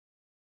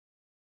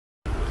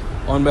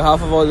On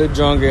behalf of all the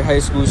John Gray High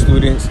School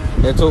students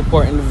that took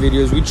part in the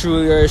videos, we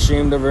truly are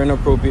ashamed of our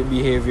inappropriate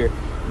behavior.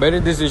 Better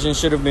decisions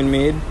should have been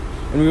made,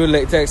 and we would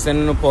like to extend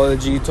an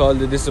apology to all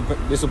the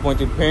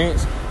disappointed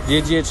parents,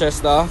 JGHS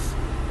staff,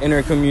 and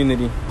our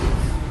community.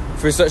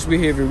 For such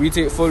behavior, we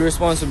take full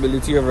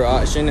responsibility of our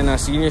action, and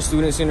as senior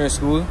students in our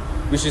school,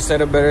 we should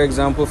set a better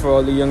example for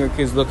all the younger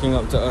kids looking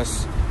up to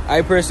us.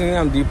 I personally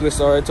am deeply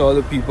sorry to all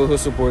the people who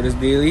support us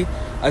daily,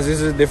 as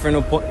this is a different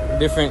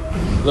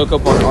look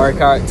upon our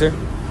character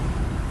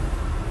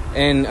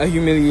and a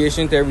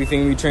humiliation to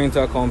everything we train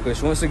to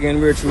accomplish. Once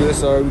again, we are truly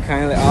sorry. We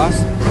kindly ask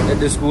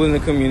that the school and the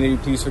community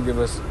please forgive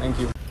us. Thank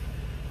you.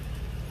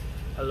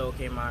 Hello,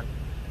 K-Man.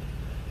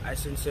 I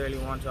sincerely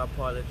want to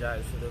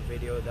apologize for the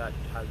video that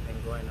has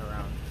been going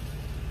around.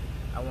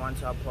 I want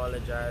to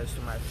apologize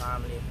to my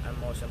family and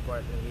most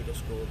importantly the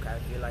school, because I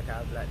feel like I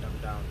have let them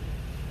down.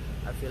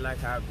 I feel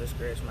like I have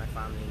disgraced my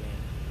family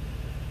name.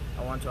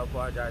 I want to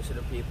apologize to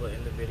the people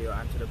in the video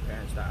and to the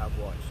parents that have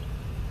watched.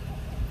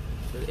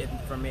 The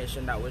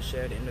information that was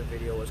shared in the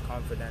video was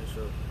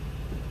confidential.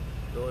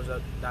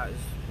 That is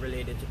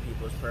related to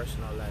people's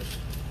personal lives.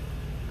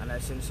 And I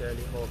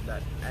sincerely hope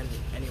that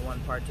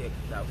anyone who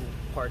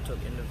partook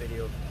in the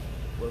video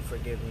will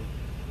forgive me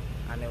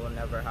and it will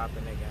never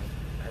happen again.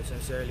 I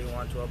sincerely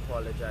want to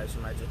apologize to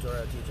my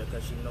tutorial teacher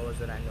because she knows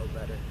that I know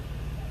better.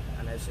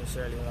 And I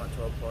sincerely want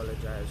to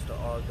apologize to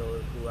all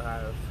those who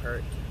have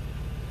hurt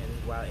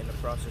while in the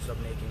process of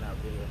making that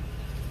video.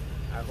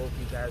 I hope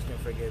you guys can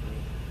forgive me.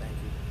 Thank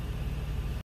you.